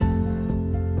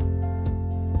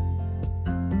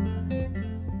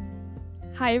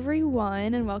Hi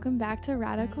everyone, and welcome back to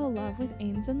Radical Love with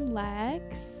Ains and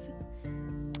Lex.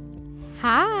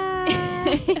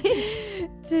 Hi!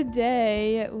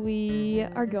 Today we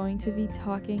are going to be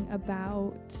talking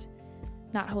about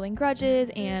not holding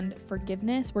grudges and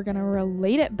forgiveness. We're going to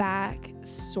relate it back,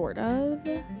 sort of,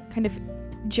 kind of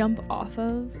jump off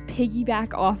of,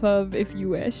 piggyback off of, if you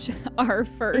wish, our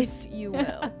first, If you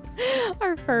will.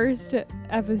 our first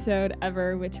episode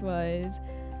ever, which was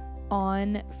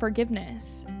on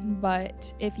forgiveness.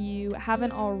 But if you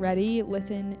haven't already,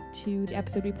 listen to the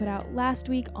episode we put out last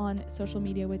week on social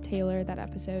media with Taylor. That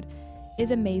episode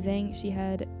is amazing. She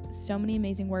had so many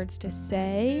amazing words to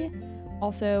say.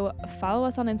 Also, follow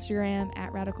us on Instagram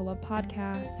at Radical Love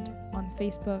Podcast, on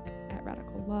Facebook at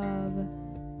Radical Love.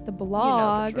 The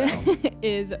blog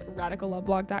is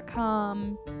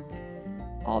radicalloveblog.com.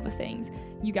 All the things.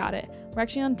 You got it. We're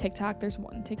actually on TikTok. There's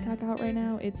one TikTok out right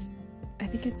now. I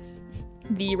think it's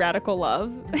The Radical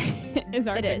Love is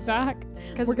our TikTok.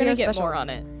 Because we're going to get more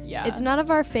on it. Yeah. It's none of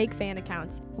our fake fan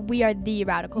accounts. We are The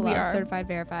Radical Love, certified,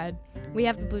 verified. We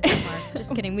have the blue check mark.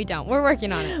 Just kidding, we don't. We're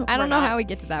working on it. I don't know how we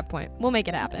get to that point. We'll make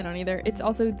it happen. I don't either. It's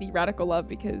also The Radical Love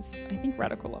because I think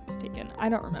Radical Love was taken. I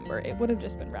don't remember. It would have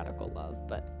just been Radical Love,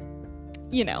 but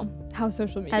you know how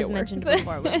social media As works. mentioned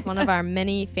before, was one of our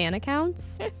many fan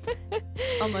accounts.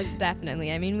 Almost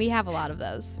definitely. I mean, we have a lot of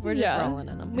those. We're just rolling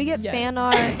in them. We get fan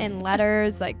art and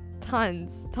letters, like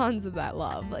tons of that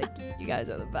love. Like, you guys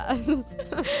are the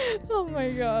best. Oh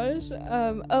my gosh.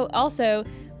 Also,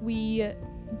 we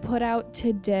put out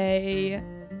today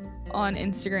on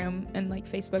Instagram and like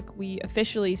Facebook, we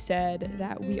officially said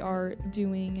that we are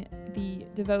doing the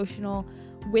devotional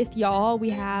with y'all. We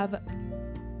have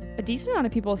a decent amount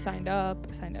of people signed up.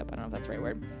 I don't know if that's the right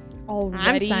word.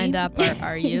 Already. I'm signed up.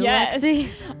 Are you, Yes, Lexi?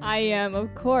 I am,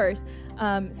 of course.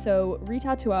 So reach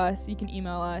out to us. You can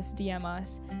email us, DM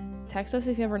us, text us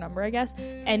if you have our number, I guess.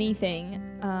 Anything.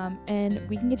 And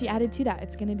we can get you added to that.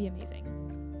 It's going to be amazing.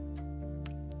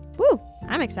 Woo!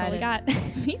 I'm excited. That's all we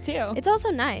got. Me too. It's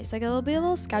also nice. Like, it'll be a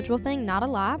little schedule thing. Not a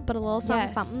lot, but a little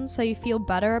something, so you feel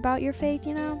better about your faith,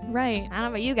 you know? Right. I don't know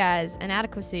about you guys.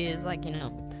 Inadequacy is, like, you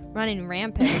know, running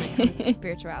rampant when it comes to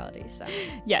spirituality. So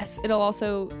yes, it'll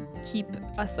also keep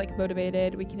us like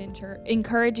motivated. We can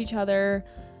encourage each other,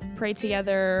 pray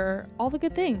together, all the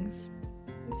good things.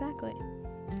 Exactly.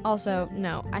 Also,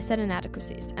 no, I said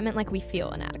inadequacies. I meant like we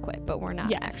feel inadequate, but we're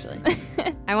not actually.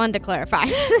 I wanted to clarify.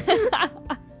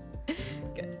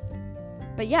 Good.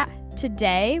 But yeah,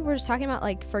 today we're just talking about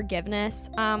like forgiveness.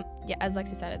 Yeah, as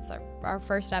Lexi said, it's our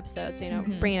first episode, so you know,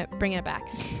 bringing it back.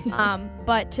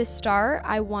 But to start,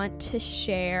 I want to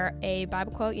share a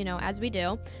Bible quote. You know, as we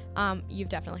do, you've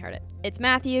definitely heard it. It's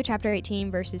Matthew chapter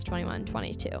 18, verses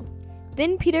 21-22.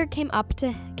 Then Peter came up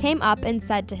and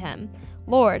said to him,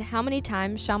 "Lord, how many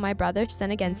times shall my brother sin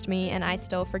against me and I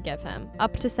still forgive him?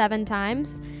 Up to 7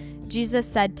 times?"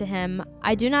 Jesus said to him,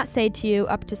 "I do not say to you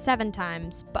up to 7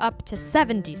 times, but up to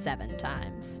 77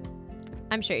 times.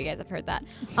 I'm sure you guys have heard that.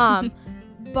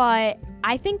 But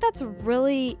I think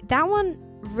that one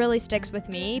really sticks with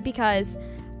me because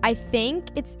I think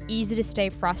it's easy to stay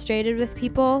frustrated with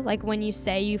people. Like when you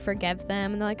say you forgive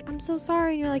them and they're like, "I'm so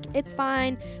sorry." And you're like, "It's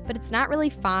fine," but it's not really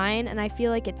fine. And I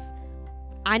feel like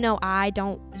I know I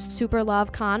don't super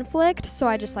love conflict, so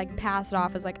I just like pass it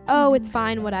off as like, "Oh, it's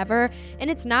fine, whatever." And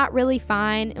it's not really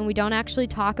fine, and we don't actually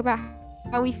talk about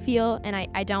how we feel, and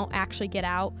I don't actually get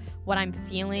out what I'm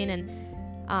feeling, and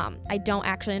I don't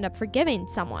actually end up forgiving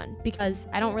someone because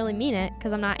I don't really mean it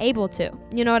because I'm not able to.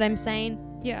 You know what I'm saying?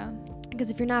 Yeah. Because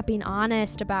if you're not being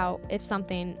honest about if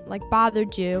something like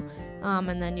bothered you,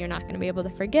 and then you're not going to be able to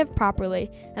forgive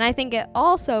properly. And I think it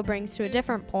also brings to a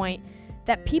different point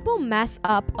that people mess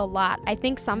up a lot. I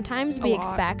think sometimes we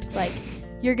expect like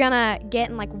you're gonna get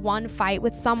in like one fight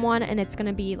with someone and it's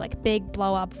gonna be like big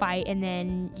blow up fight and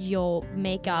then you'll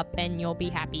make up and you'll be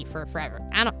happy for forever.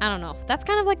 I don't know. That's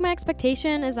kind of like my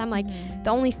expectation is I'm like the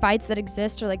only fights that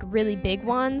exist are like really big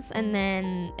ones and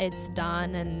then it's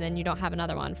done and then you don't have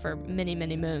another one for many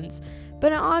moons.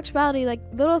 But in all actuality, like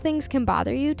little things can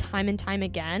bother you time and time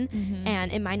again,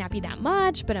 and it might not be that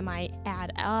much, but it might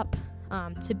add up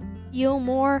to feel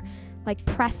more like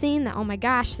pressing that, oh my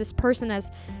gosh, this person has,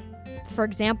 for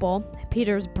example,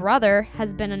 Peter's brother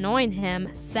has been annoying him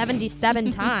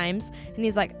 77 times, and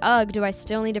he's like, ugh, do I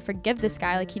still need to forgive this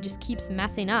guy? Like, he just keeps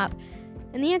messing up.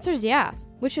 And the answer is yeah,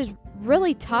 which is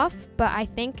really tough, but I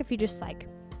think if you just like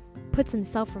put some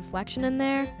self-reflection in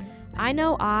there, I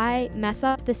know I mess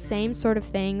up the same sort of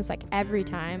things like every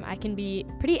time. I can be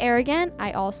pretty arrogant.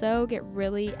 I also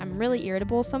I'm really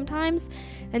irritable sometimes.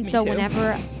 And so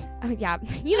whenever oh yeah,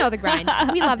 you know the grind.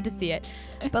 We love to see it.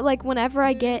 But like whenever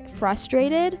I get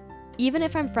frustrated, even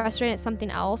if I'm frustrated at something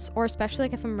else, or especially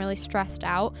like if I'm really stressed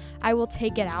out, I will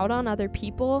take it out on other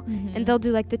people, and they'll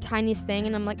do like the tiniest thing,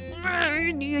 and I'm like,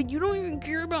 you don't even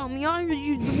care about me.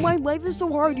 My life is so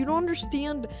hard. You don't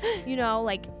understand. You know,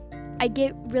 like I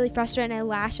get really frustrated and I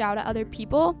lash out at other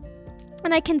people,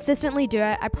 and I consistently do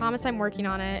it. I promise I'm working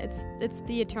on it. It's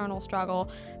the eternal struggle,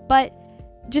 but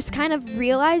just kind of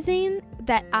realizing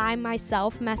that I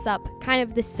myself mess up kind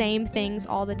of the same things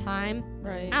all the time.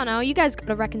 Right. I don't know. You guys go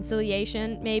to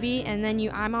reconciliation maybe, and then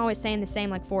I'm always saying the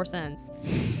same like 4 cents.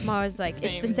 I'm always like,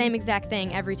 it's the same exact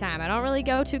thing every time. I don't really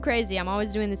go too crazy. I'm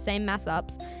always doing the same mess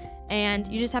ups, and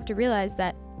you just have to realize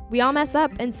that we all mess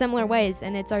up in similar ways,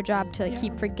 and it's our job to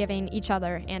keep forgiving each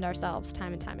other and ourselves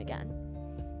time and time again.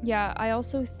 Yeah, I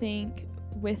also think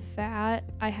with that,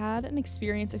 I had an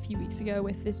experience a few weeks ago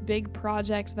with this big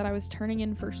project that I was turning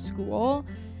in for school,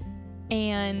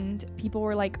 and people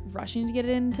were like rushing to get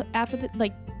it in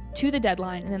to the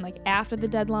deadline, and then like after the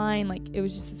deadline, like it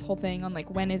was just this whole thing on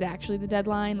like when is actually the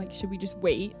deadline, like should we just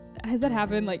wait? Has that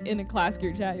happened like in a class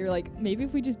group chat? You're like, maybe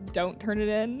if we just don't turn it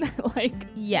in, like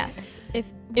yes, if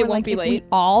it won't be late. If we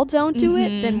all don't do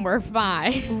it, then we're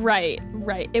fine. Right.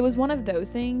 It was one of those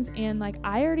things, and like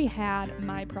I already had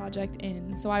my project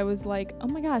in, so I was like, oh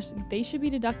my gosh, they should be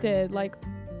deducted. Like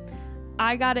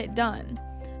I got it done.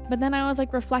 But then I was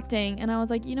like reflecting, and I was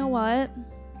like, you know what?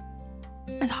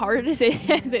 As hard as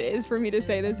it is for me to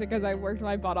say this because I worked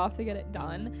my butt off to get it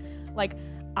done, like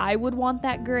I would want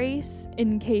that grace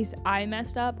in case I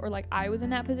messed up or like I was in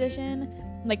that position.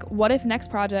 Like what if next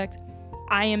project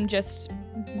I am just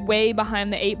way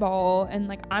behind the 8 ball and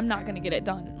like I'm not gonna get it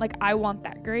done? Like I want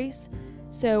that grace.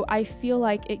 So I feel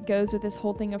like it goes with this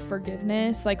whole thing of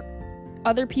forgiveness. Like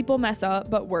other people mess up,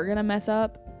 but we're gonna mess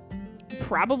up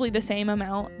probably the same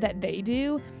amount that they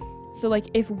do. So like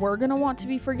if we're gonna want to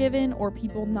be forgiven or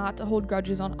people not to hold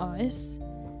grudges on us,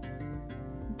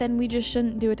 then we just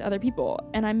shouldn't do it to other people.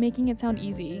 And I'm making it sound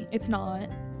easy. It's not,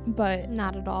 but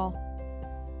not at all.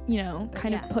 You know,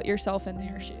 kind of put yourself in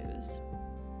their shoes.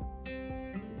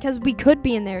 Because we could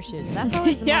be in their shoes. That's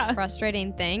always the most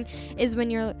frustrating thing, is when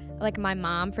you're like my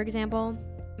mom, for example.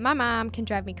 My mom can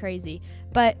drive me crazy,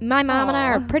 but my mom and I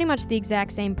are pretty much the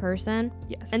exact same person.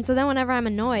 Yes. And so then whenever I'm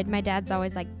annoyed, my dad's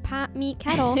always like, pot, meet,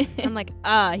 kettle. I'm like,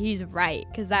 he's right.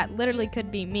 Because that literally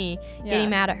could be me getting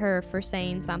mad at her for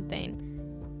saying something.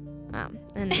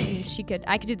 And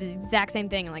I could do the exact same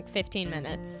thing in like 15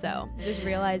 minutes. So just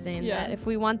realizing that if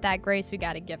we want that grace, we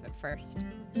got to give it first.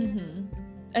 And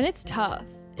it's tough.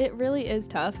 It really is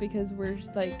tough because we're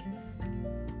just like,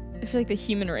 I feel like the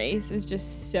human race is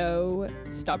just so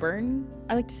stubborn.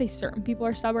 I like to say certain people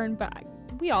are stubborn, but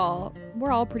we're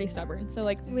all pretty stubborn. So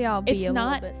like we all be a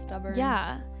little bit stubborn.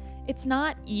 Yeah. It's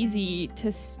not easy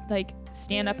to like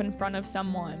stand up in front of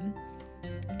someone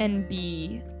and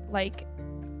be like,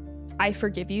 I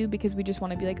forgive you, because we just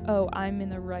want to be like, oh, I'm in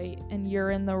the right and you're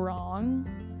in the wrong.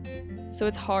 So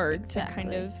it's hard to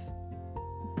kind of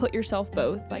put yourself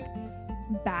both like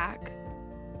back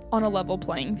on a level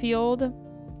playing field.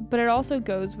 But it also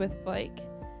goes with like,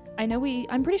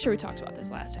 I'm pretty sure we talked about this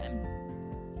last time,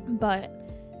 but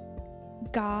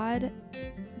God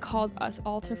calls us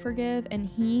all to forgive, and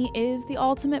he is the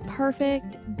ultimate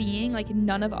perfect being. Like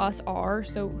none of us are.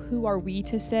 So who are we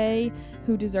to say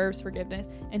who deserves forgiveness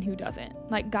and who doesn't?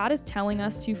 Like God is telling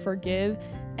us to forgive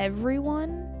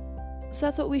everyone. So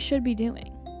that's what we should be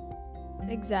doing.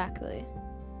 Exactly.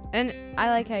 And I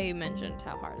like how you mentioned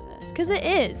how hard it is, because it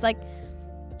is. Like,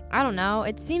 I don't know,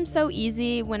 it seems so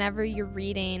easy whenever you're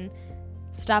reading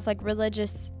stuff like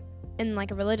religious, in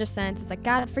like a religious sense. It's like,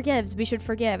 God forgives, we should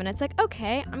forgive. And it's like,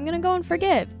 okay, I'm gonna go and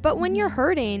forgive. But when you're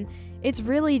hurting, it's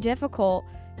really difficult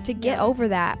to get over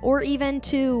that, or even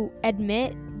to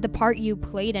admit the part you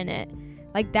played in it.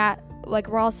 Like that, like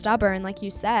we're all stubborn, like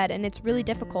you said, and it's really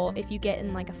difficult if you get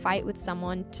in like a fight with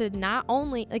someone to not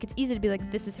only, like it's easy to be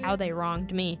like, this is how they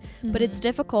wronged me, but it's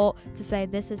difficult to say,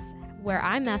 this is where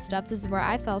I messed up, this is where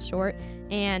I fell short,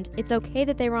 and it's okay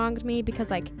that they wronged me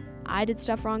because like I did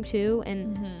stuff wrong too,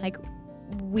 and like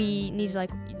we need to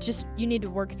like you need to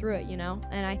work through it, you know.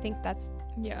 And I think it's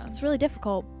really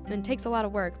difficult and takes a lot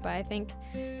of work, but I think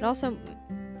it also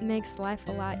makes life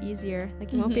a lot easier.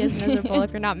 Like you won't be as miserable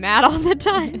if you're not mad all the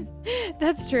time.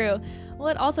 That's true. Well,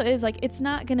 it also is like, it's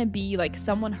not gonna be like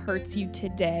someone hurts you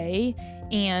today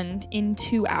and in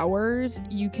 2 hours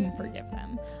you can forgive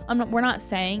them. We're not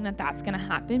saying that that's gonna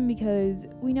happen, because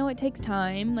we know it takes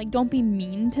time. Like don't be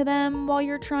mean to them while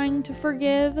you're trying to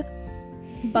forgive,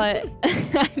 But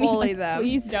I mean, bully them.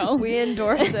 Please don't. We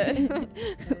endorse it.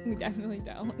 We definitely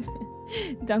don't.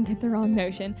 Don't get the wrong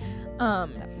notion.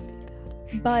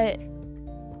 But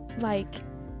like,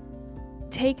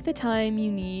 take the time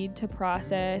you need to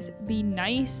process. Be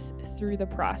nice through the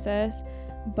process.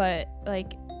 But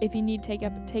like, if you need take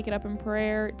it up in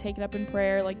prayer. Take it up in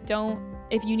prayer. Like, don't.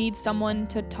 If you need someone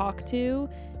to talk to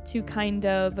kind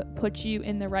of put you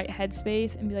in the right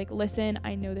headspace and be like, listen,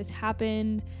 I know this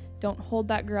happened. Don't hold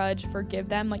that grudge. Forgive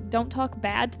them. Like, don't talk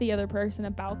bad to the other person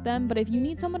about them. But if you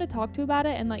need someone to talk to about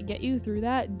it and like get you through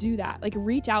that, do that. Like,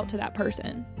 reach out to that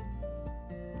person.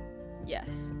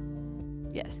 Yes.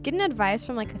 Getting advice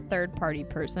from like a third party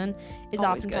person is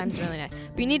Always oftentimes really nice.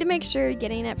 But you need to make sure you're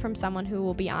getting it from someone who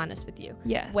will be honest with you.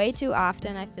 Yes. Way too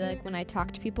often, I feel like when I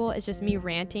talk to people, it's just me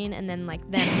ranting and then like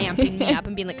them amping me up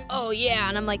and being like, oh yeah.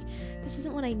 And I'm like, this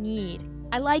isn't what I need.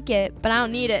 I like it, but I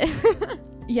don't need it.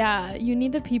 Yeah, you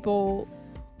need the people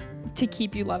to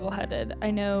keep you level-headed.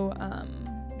 I know,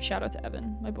 shout out to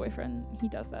Evan, my boyfriend. He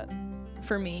does that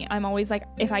for me. I'm always like,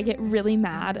 if I get really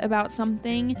mad about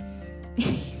something,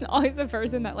 he's always the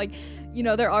person that, like, you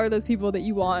know, there are those people that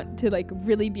you want to like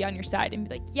really be on your side and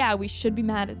be like, yeah, we should be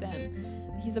mad at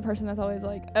them. He's the person that's always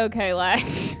like, okay,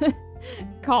 Lex,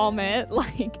 calm it,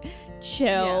 like,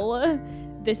 chill. Yeah.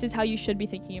 This is how you should be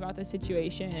thinking about the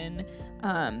situation.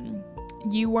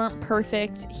 You weren't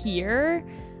perfect here.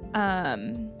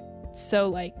 So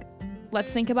like, let's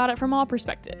think about it from all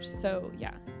perspectives. So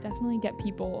yeah, definitely get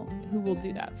people who will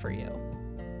do that for you.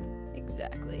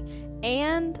 Exactly.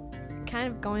 And kind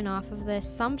of going off of this,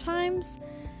 sometimes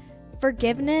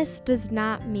forgiveness does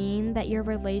not mean that your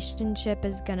relationship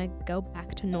is gonna go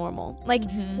back to normal. Like,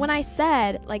 when I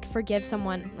said like forgive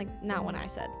someone, like, not when I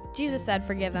said, Jesus said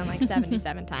forgive them like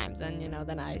 77 times, and you know,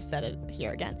 then I said it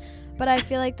here again. But I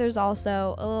feel like there's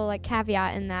also a little like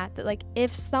caveat in that like,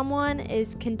 if someone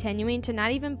is continuing to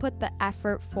not even put the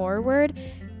effort forward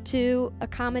to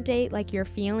accommodate like your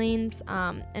feelings,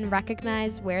 and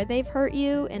recognize where they've hurt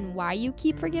you and why you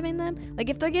keep forgiving them, like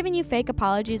if they're giving you fake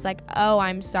apologies like, oh,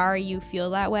 I'm sorry you feel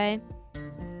that way,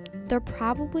 they're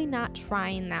probably not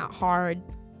trying that hard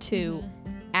to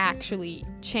actually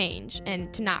change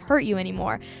and to not hurt you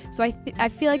anymore. So I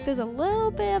feel like there's a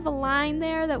little bit of a line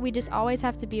there that we just always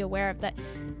have to be aware of, that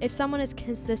if someone is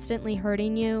consistently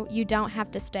hurting you, you don't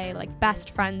have to stay like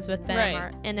best friends with them, right,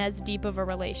 or in as deep of a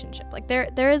relationship. Like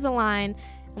there is a line,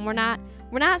 and we're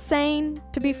not saying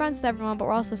to be friends with everyone, but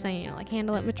we're also saying, you know, like,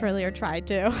 handle it maturely or try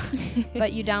to.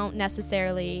 But you don't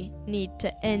necessarily need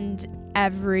to end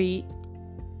every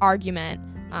argument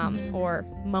or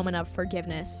moment of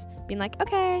forgiveness being like,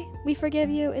 okay, we forgive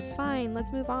you, it's fine,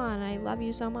 let's move on, I love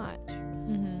you so much.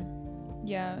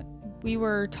 Yeah, we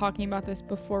were talking about this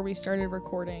before we started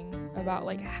recording, about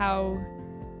like how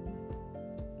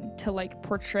to like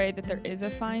portray that there is a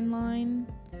fine line.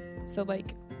 So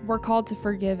like, we're called to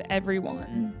forgive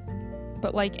everyone,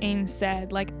 but like Ain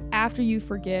said, like, after you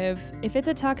forgive, if it's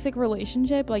a toxic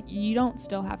relationship, like, you don't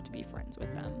still have to be friends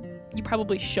with them. You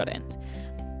probably shouldn't,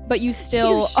 but you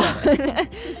still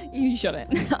you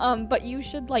shouldn't. But you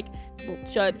should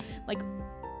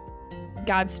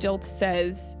God still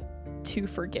says to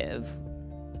forgive.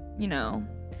 You know,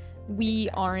 we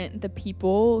aren't the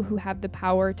people who have the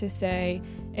power to say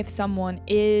if someone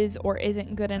is or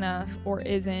isn't good enough or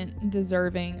isn't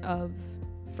deserving of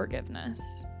forgiveness.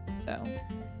 So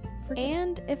forgive.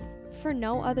 And if for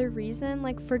no other reason,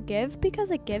 like, forgive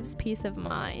because it gives peace of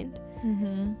mind.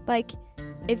 Like,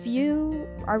 if you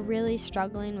are really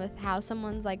struggling with how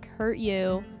someone's like hurt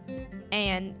you,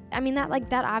 and I mean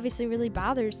that obviously really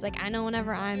bothers, like, I know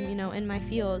whenever I'm, you know, in my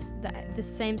feels, that the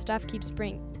same stuff keeps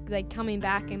coming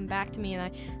back and back to me, and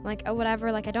I'm like, oh,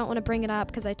 whatever, like, I don't want to bring it up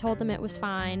because I told them it was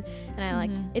fine, and I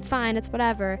like, it's fine, it's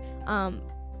whatever,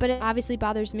 but it obviously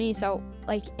bothers me. So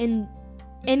like, in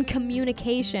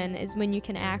communication is when you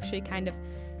can actually kind of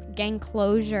gain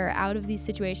closure out of these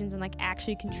situations and like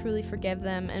actually can truly forgive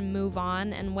them and move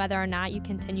on. And whether or not you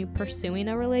continue pursuing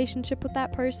a relationship with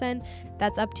that person,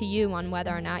 that's up to you on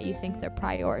whether or not you think they're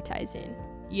prioritizing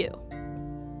you.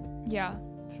 Yeah,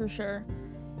 for sure.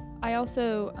 I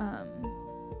also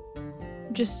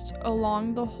just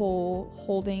along the whole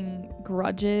holding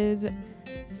grudges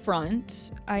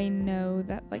front, I know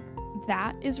that like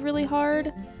that is really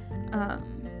hard,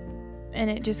 and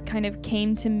it just kind of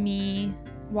came to me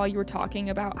while you were talking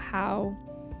about how,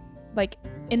 like,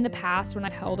 in the past when I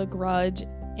held a grudge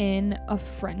in a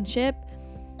friendship,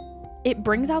 it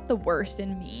brings out the worst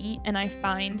in me, and I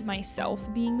find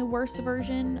myself being the worst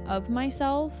version of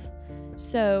myself.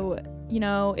 So, you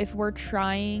know, if we're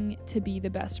trying to be the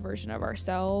best version of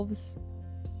ourselves,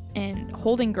 And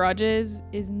holding grudges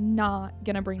is not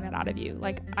gonna bring that out of you.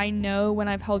 Like, I know when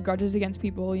I've held grudges against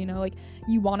people, you know, like,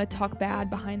 you want to talk bad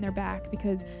behind their back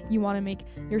because you want to make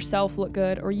yourself look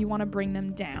good, or you want to bring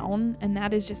them down, and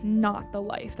that is just not the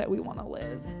life that we want to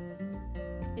live.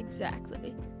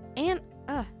 Exactly. And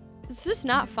it's just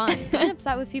not fun. Getting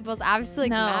upset with people is obviously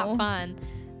not fun.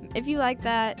 If you like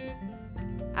that,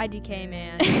 IDK,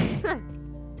 man.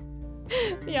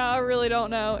 Yeah, I really don't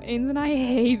know. Ains and I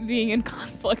hate being in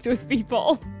conflict with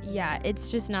people. Yeah,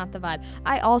 it's just not the vibe.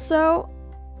 I also,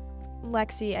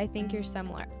 Lexi, I think you're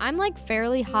similar. I'm like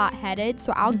fairly hot-headed,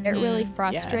 so I'll get really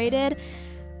frustrated. Yes.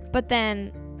 But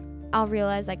then I'll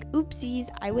realize, like, oopsies,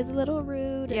 I was a little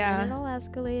rude. Yeah. And then it all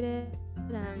escalated.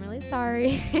 And I'm really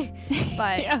sorry.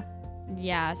 But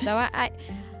yeah, so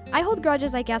I hold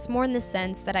grudges, I guess, more in the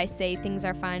sense that I say things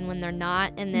are fine when they're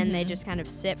not, and then they just kind of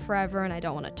sit forever, and I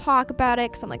don't want to talk about it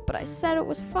because I'm like, but I said it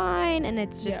was fine, and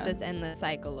it's just this endless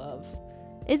cycle of,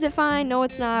 is it fine? No,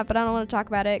 it's not, but I don't want to talk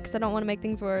about it because I don't want to make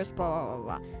things worse, blah, blah,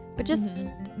 blah, blah. But just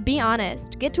be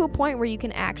honest. Get to a point where you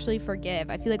can actually forgive.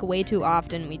 I feel like way too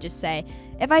often we just say,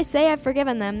 if I say I've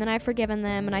forgiven them, then I've forgiven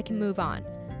them, and I can move on.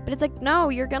 But it's like, no,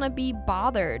 you're going to be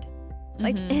bothered.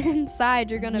 Like,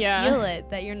 inside, you're going to feel it,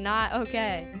 that you're not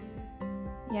okay.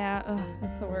 Yeah,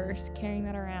 that's the worst, carrying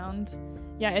that around.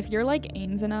 Yeah, if you're like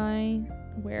Ains and I,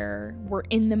 where we're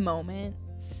in the moment,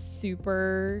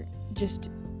 super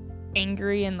just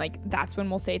angry, and like that's when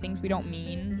we'll say things we don't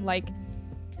mean. Like,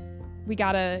 we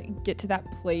gotta get to that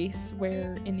place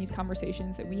where in these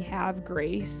conversations that we have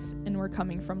grace and we're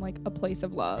coming from like a place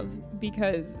of love.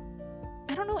 Because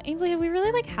I don't know, Ainsley, have we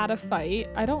really like had a fight?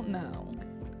 I don't know.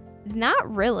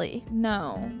 Not really.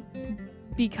 No,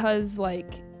 because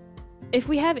like if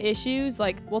we have issues,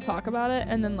 like, we'll talk about it,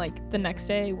 and then like the next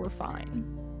day we're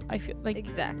fine. I feel like,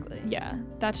 exactly. Yeah,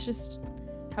 that's just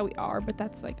how we are, but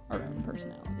that's like our own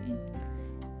personality.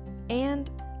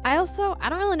 And I don't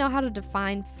really know how to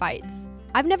define fights.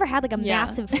 I've never had like a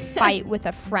massive fight with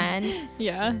a friend.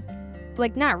 Yeah.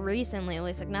 Like, not recently, at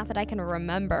least, like, not that I can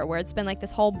remember, where it's been like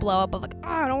this whole blow up of like, oh,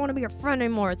 I don't want to be your friend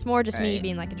anymore. It's more just me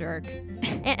being like a jerk.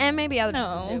 And maybe other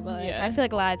people too, but like, I feel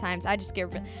like a lot of times I just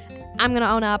I'm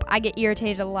gonna own up, I get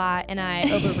irritated a lot and I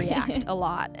overreact a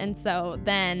lot. And so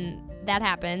then that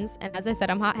happens, and as I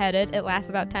said, I'm hot-headed. It lasts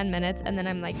about 10 minutes, and then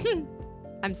I'm like,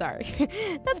 I'm sorry.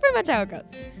 That's pretty much how it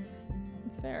goes.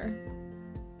 It's fair.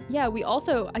 Yeah, we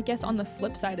also, I guess on the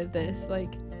flip side of this,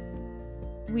 like,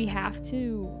 we have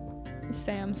to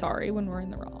say I'm sorry when we're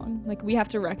in the wrong. Like, we have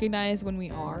to recognize when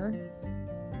we are.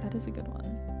 That is a good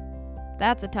one.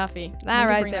 That's a toughie. That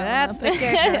right there. That's the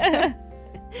kicker.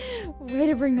 Way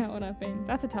to bring that one up, Ains.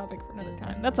 That's a topic for another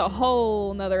time. That's a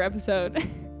whole nother episode.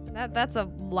 That's a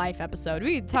life episode.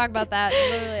 We can talk about that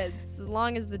literally as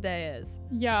long as the day is.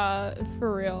 Yeah,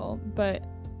 for real. But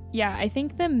yeah, I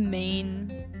think the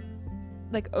main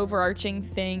like overarching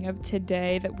thing of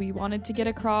today that we wanted to get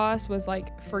across was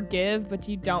like, forgive, but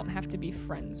you don't have to be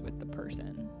friends with the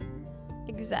person.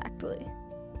 Exactly.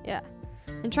 Yeah.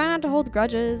 And try not to hold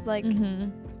grudges. Like,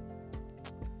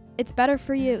 it's better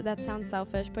for you. That sounds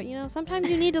selfish, but you know, sometimes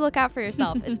you need to look out for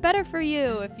yourself. It's better for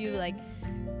you if you like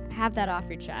have that off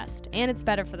your chest, and it's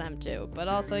better for them too. But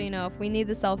also, you know, if we need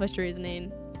the selfish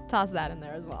reasoning, toss that in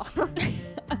there as well.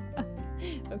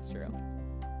 That's true.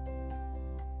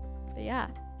 But yeah,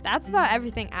 that's about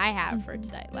everything I have for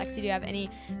today. Lexi, do you have any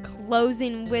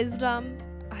closing wisdom?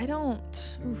 I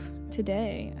don't.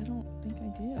 Today, I don't think I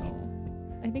do.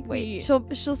 I think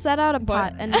she'll set out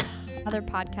another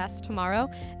podcast tomorrow.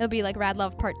 It'll be like Rad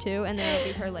Love Part 2, and then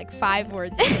it'll be her like 5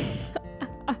 words.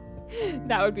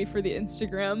 That would be for the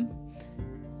Instagram.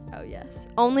 Oh yes,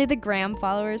 only the Gram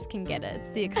followers can get it. It's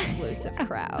the exclusive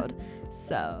crowd.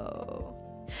 So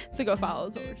go follow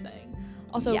is what we're saying.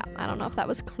 Also, yeah, I don't know if that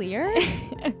was clear.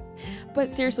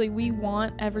 But seriously, we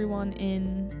want everyone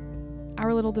in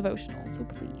our little devotional. So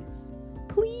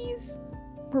please,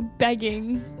 we're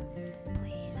begging.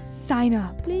 Please sign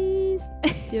up. Please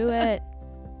do it.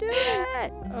 Do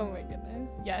it. Oh my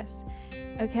goodness. Yes.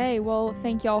 Okay. Well,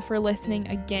 thank y'all for listening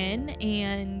again,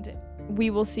 and we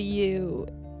will see you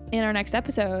in our next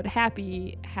episode.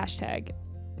 Happy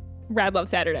 #Rad Love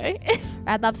Saturday.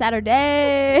 Rad Love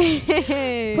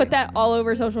Saturday. Put that all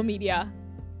over social media.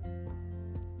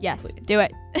 Yes. Please. Do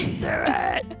it. Do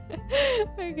it.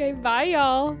 Okay. Bye,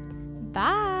 y'all.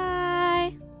 Bye.